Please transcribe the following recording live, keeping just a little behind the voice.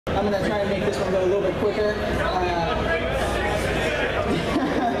I'm going to try and make this one go a little bit quicker.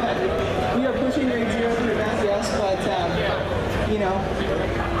 We are pushing RAID 0 through that, yes, but, you know,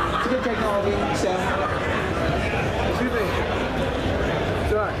 it's good technology, so. Excuse me.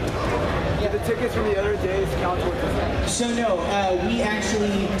 Sorry. Did the tickets from the other days count towards this? So no, we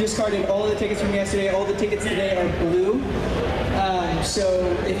actually discarded all of the tickets from yesterday. All the tickets today are blue. So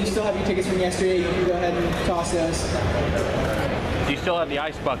if you still have your tickets from yesterday, you can go ahead and toss those. Do you still have the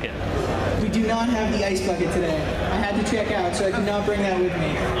ice bucket? We do not have the ice bucket today. I had to check out, so I could not bring that with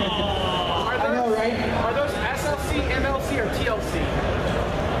me. I know, right? Are those SLC, MLC, or TLC?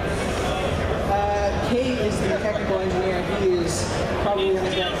 Kate is the technical engineer. He is probably going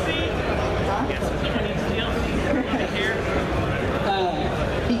to get... Huh?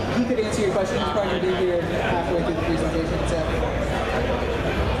 He could answer your question. He's probably going to be here halfway through the presentation.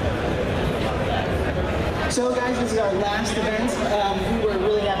 So guys, this is our last event. We were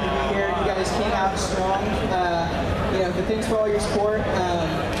really happy to be here. You guys came out strong. You know, but thanks for all your support.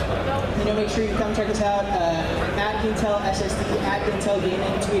 You know, make sure you come check us out. At Intel SSD, at Intel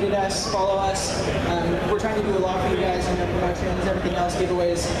Gaming, tweeted us, follow us. We're trying to do a lot for you guys, you know, promotions, everything else,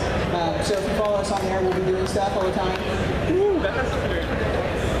 giveaways. So if you follow us on there, we'll be doing stuff all the time.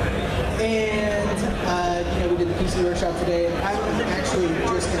 And you know, we did the PC workshop today. I'm actually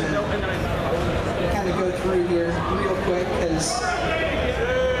just gonna kind of go through here real quick because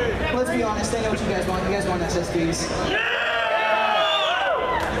let's be honest, I know what you guys want. You guys want SSDs.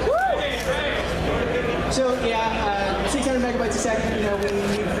 So yeah, 600 megabytes a second. You know,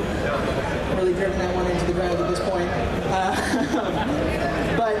 we've really driven that one into the ground at this point.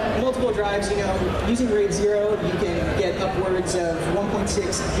 But multiple drives. You know, using RAID 0, you can get upwards of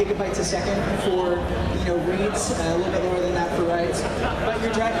 1.6 gigabytes a second for reads, a little bit lower than that for writes. But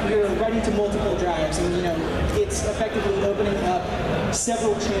you're writing to multiple drives, and you know it's effectively opening up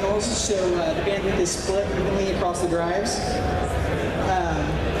several channels, so the bandwidth is split evenly across the drives.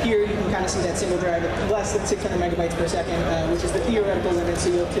 Here you can kind of see that single drive at less than 600 megabytes per second, which is the theoretical limit, so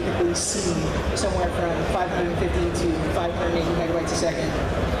you'll typically see somewhere from 550 to 580 megabytes a second.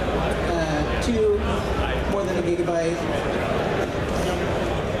 2, more than a gigabyte.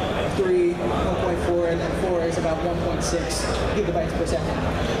 3, 1.4, and then 4 is about 1.6 gigabytes per second.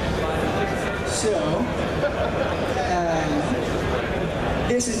 So,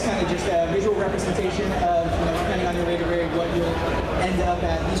 this is kind of just a visual representation of, depending on your rate of RAID, what you'll end up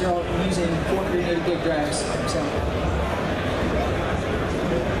at. These are all using 480 gig drives. So,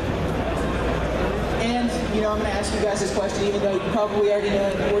 and I'm going to ask you guys this question, even though you probably already know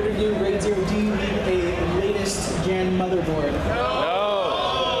it. In order to do RAID 0, do you need a latest gen motherboard? No.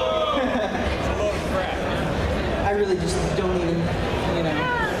 I really just don't even,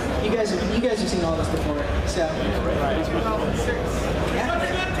 you guys have seen all this before, so.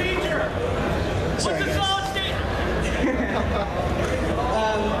 Sorry, guys.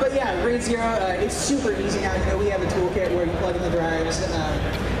 But yeah, RAID 0, it's super easy now. We have a toolkit where you plug in the drives,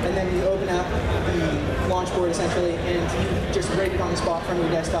 and then you open up the launch board essentially, and you just RAID it on the spot from your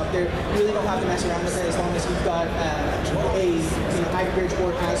desktop. You really don't have to mess around with it as long as you've got a Ivy Bridge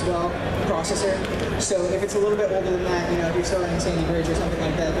or Haswell processor. So if it's a little bit older than that, if you're still running Sandy Bridge or something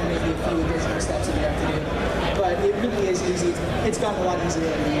like that, there may be a few additional steps that you have to do. But it really is easy. It's gotten a lot easier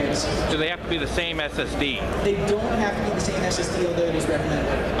over the years. Do they have to be the same SSD? They don't have to be the same SSD, although it is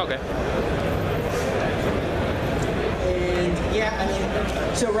recommended. Okay. And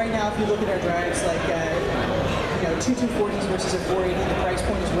yeah, so right now if you look at our drives, like, 240s versus a 480, the price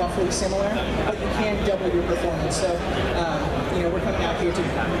point is roughly similar, but you can double your performance. So, we're coming out here to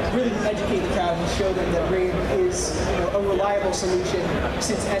really educate the crowd and show them that RAID is, a reliable solution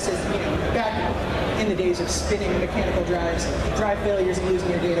since SSD, back in the days of spinning mechanical drives, drive failures and losing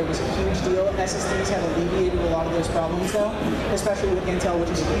your data was a huge deal. SSDs have alleviated a lot of those problems though, especially with Intel, which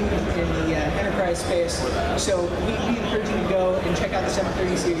is huge in the enterprise space. So we encourage you to go and check out the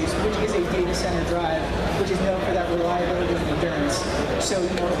 730 series, which is a data center drive, which is known for that reliability and endurance. So, if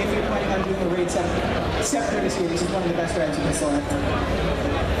you're planning on doing the RAID 730 series, it's one of the best drives you can select.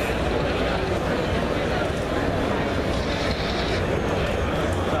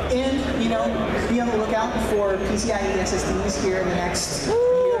 And, be on the lookout for PCIe SSDs here in the next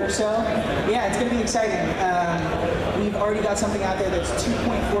year or so. Yeah, it's going to be exciting. We've already got something out there that's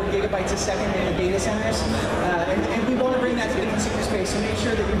 2.4 gigabytes a second in the data centers. And we want to bring that to the consumer space, so make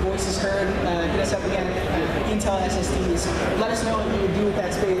sure that your voice is heard. Hit us up again at Intel SSDs. Let us know what you would do with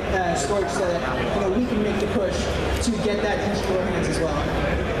that storage so that we can make the push to get that into your hands as well.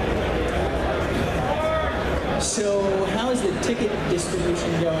 So, how is the ticket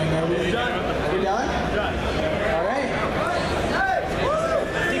distribution going? Are we done? We're done? Done. All right.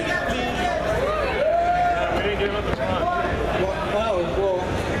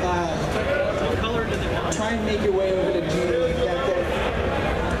 try and make your way over to G.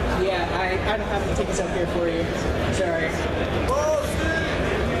 Yeah, I don't have any tickets up here for you. Sorry.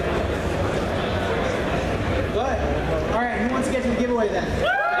 But, alright, who wants to get to the giveaway then?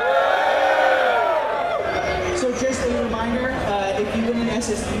 So just a reminder, if you win an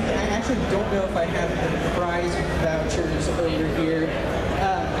SSD, I actually don't know if I have the prize vouchers over here.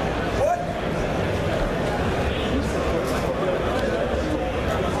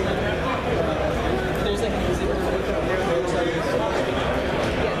 There's like a zipper.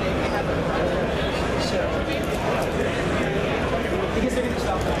 Because they're going to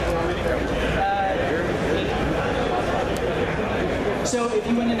stop. So if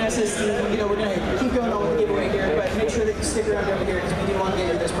you win an SSD, we're going to keep going on with the giveaway here, but make sure that you stick around over here because we do want to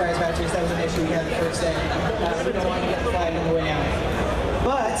get you those prize vouchers. That was an issue we had the first day. We don't want to get the flag on the way out.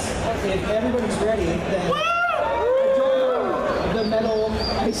 But if everybody's ready, then I don't know the metal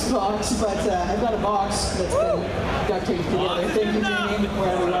ice box, but I've got a box that's been duct taped together. Thank you, Jamie,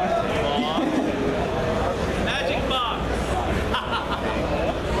 wherever you are. Magic box.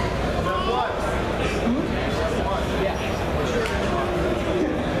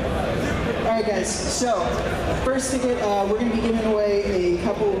 Alright guys, so first ticket, we're going to be giving away a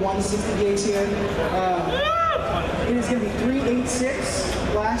couple 160 gigs here. It is going to be 386,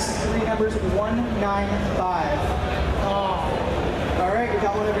 last three numbers 195. Alright, we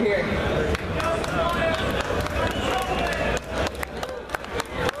got one over here.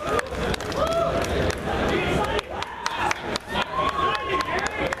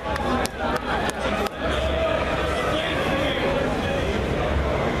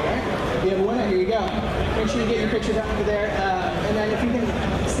 Make sure you get your picture down over there, and then if you can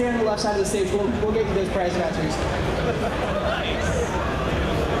stay on the left side of the stage, we'll get you those prize vouchers.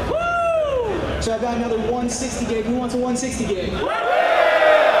 So I've got another 160 gig. Who wants a 160 gig?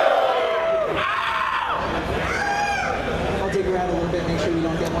 I'll dig around a little bit, make sure we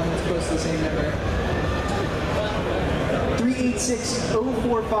don't get one that's close to the same number.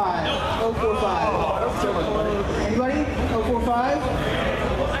 386-045. 045. Anybody? 045?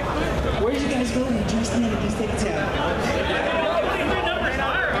 Where's you guys going? You just handed these tickets out.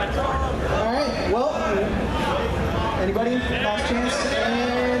 Alright, well, anybody? Last chance?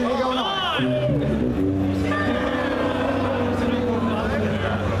 And we're going on.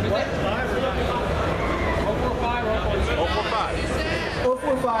 What?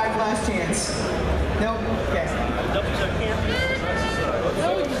 045, last chance. Nope. Okay.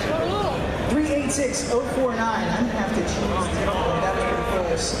 386-049. I'm gonna have to choose. That was pretty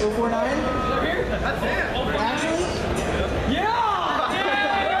close. 049? That's it. Actually? Yeah!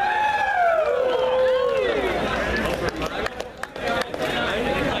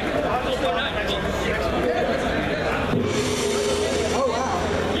 Oh, wow.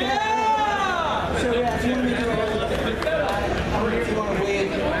 Yeah! So, yeah, if you want to make it if you want to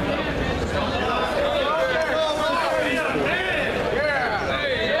wave.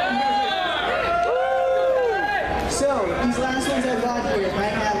 So, these last ones I've got here, I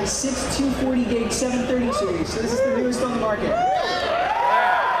have a 6240 gig 730 series. So this is the newest on the market. Can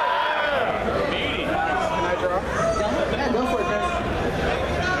I draw? Yeah, go for it, man.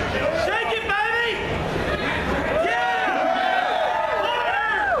 Shake it, baby! Yeah!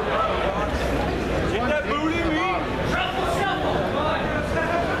 Get that booty, me! Shuffle, shuffle!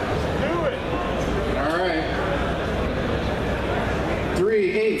 Do it! All right.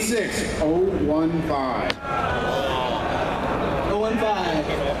 386-015. 015.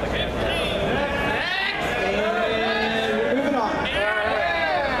 And moving on.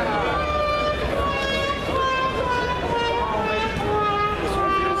 This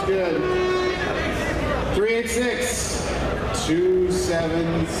one feels good.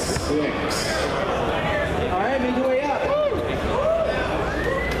 386-276. All right, make your way up.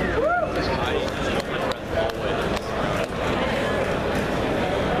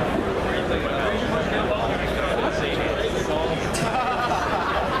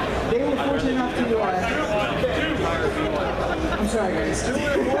 They were fortunate enough to I'm sorry, guys.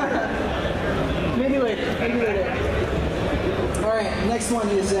 Maybe later. Maybe later. All right, next one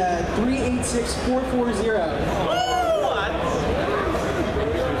is 386440.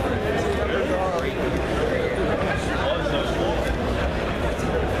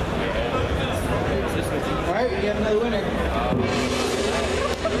 All right, we have another winner.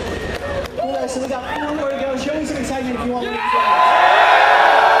 Cool, guys, so we got 4 more to go. Show me some excitement if you want to win.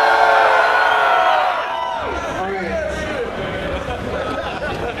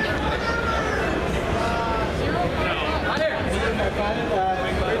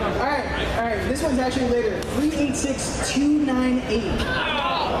 All right. All right, this one's actually later. 386298.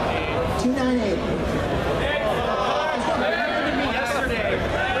 298.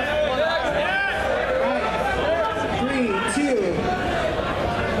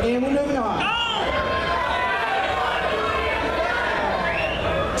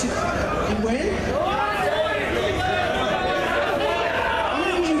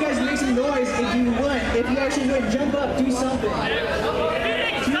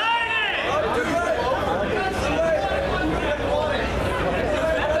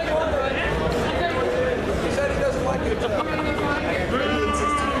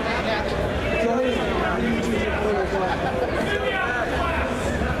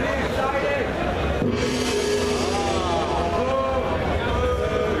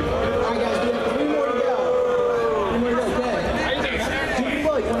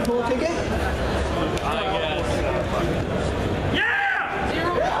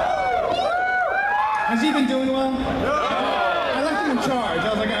 Has he been doing well? No. I left him in charge. I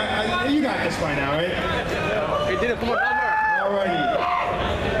was like, you got this by now, right? He did it for a number. Alrighty.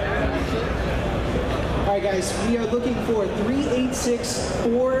 All right, guys, we are looking for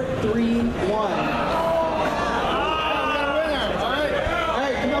 386431. All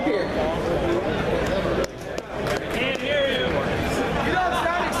right, come up here. Can't hear you. You don't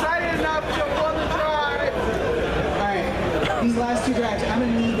sound excited enough to won the drive. All right, these last two drives, I'm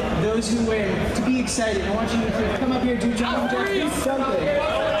going to need those who win to be excited. I want you to come up here, do jumping jacks, do something.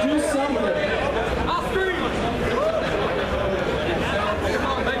 Do something. I'll scream.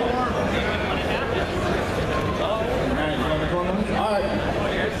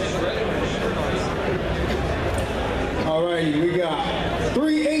 Alrighty, we got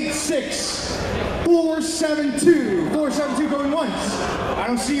 386472. 472 going once. I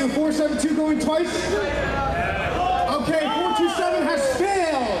don't see you. 472 going twice. Okay, 427 has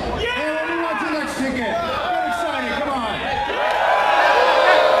failed. Yeah! And we'll move on to the next ticket. Get excited, come on.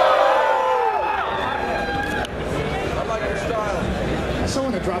 I like your style.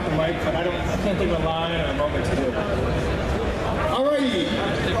 Someone to drop the mic, but I can't think of a line or a moment to do it. Alrighty.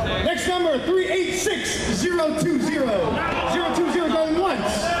 Next number, 386020. 020 going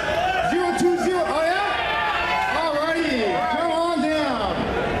once. 020, oh yeah? Alrighty, come on down.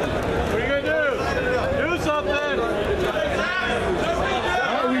 What are you going to do? Do something.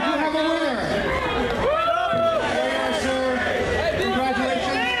 Alright, we do have a winner. There you are, sir.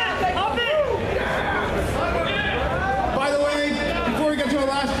 Congratulations. By the way, before we get to our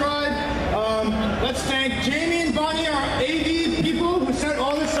last drive, let's thank Jamie and Bonnie, our AV people who set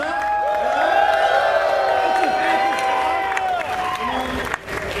all this up.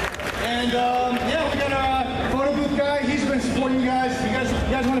 And yeah, we got our photo booth guy. He's been supporting you guys. You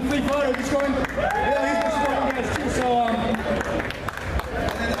guys want a free photo? Just go in. Yeah, he's been supporting you guys too. So,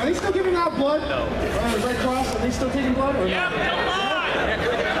 are they still giving out blood? No. Red Cross, are they still taking blood? Or Yeah, no? come on.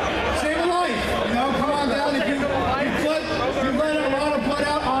 Save a life. You know, come on down. If you let a lot of blood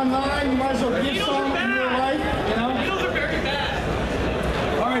out online, you might as well give some in real life. You know. Needles are very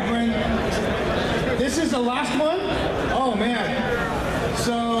bad. All right, Bryn. This is the last one? Oh, man.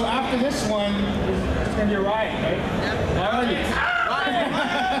 So, after this one, it's going to be a riot, right?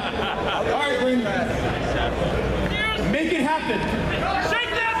 All right, Bryn. Make it happen.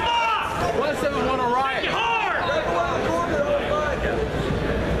 Shake that box. 171 a riot. Make it hard.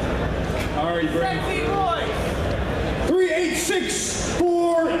 All right, Bryn.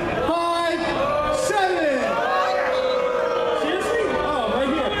 386457. Seriously? Oh,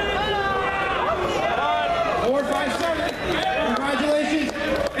 right here. 457. Congratulations.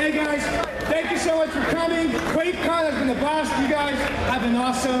 Hey guys, thank you so much for coming. QuakeCon has been the blast. You guys have been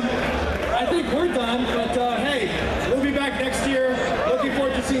awesome. I think we're done, but hey, we'll be back next year. Looking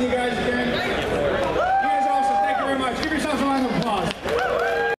forward to seeing you guys again. You guys are awesome. Thank you very much. Give yourselves a round of applause.